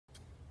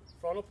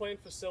Frontal plane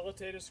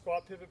facilitated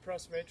squat pivot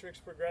press matrix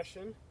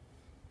progression.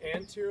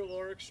 Anterior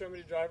lower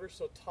extremity driver,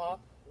 so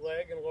top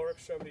leg and lower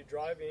extremity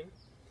driving.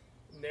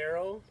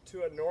 Narrow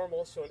to a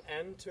normal, so an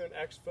N to an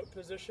X foot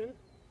position.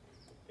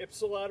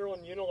 Ipsilateral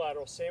and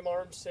unilateral, same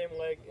arm, same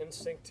leg, in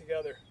sync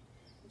together.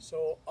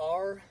 So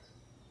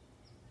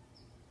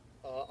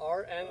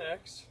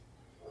LNX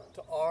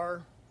to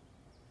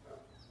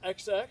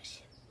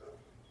LXX,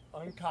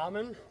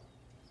 uncommon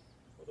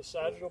with a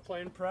sagittal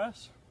plane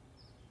press,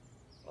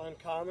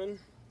 uncommon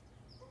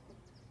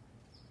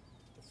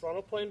the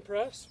frontal plane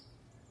press,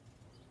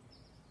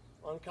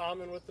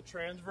 uncommon with the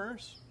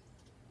transverse,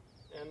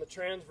 and the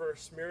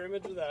transverse, mirror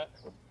image of that,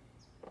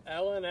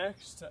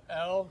 LNX to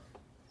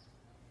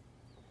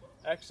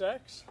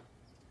LXX,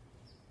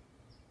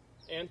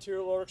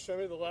 anterior lower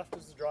extremity, the left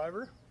is the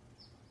driver,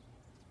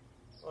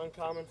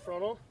 uncommon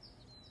frontal,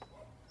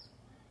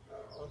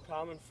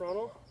 uncommon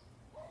frontal,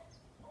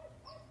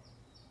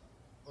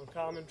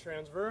 uncommon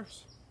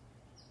transverse,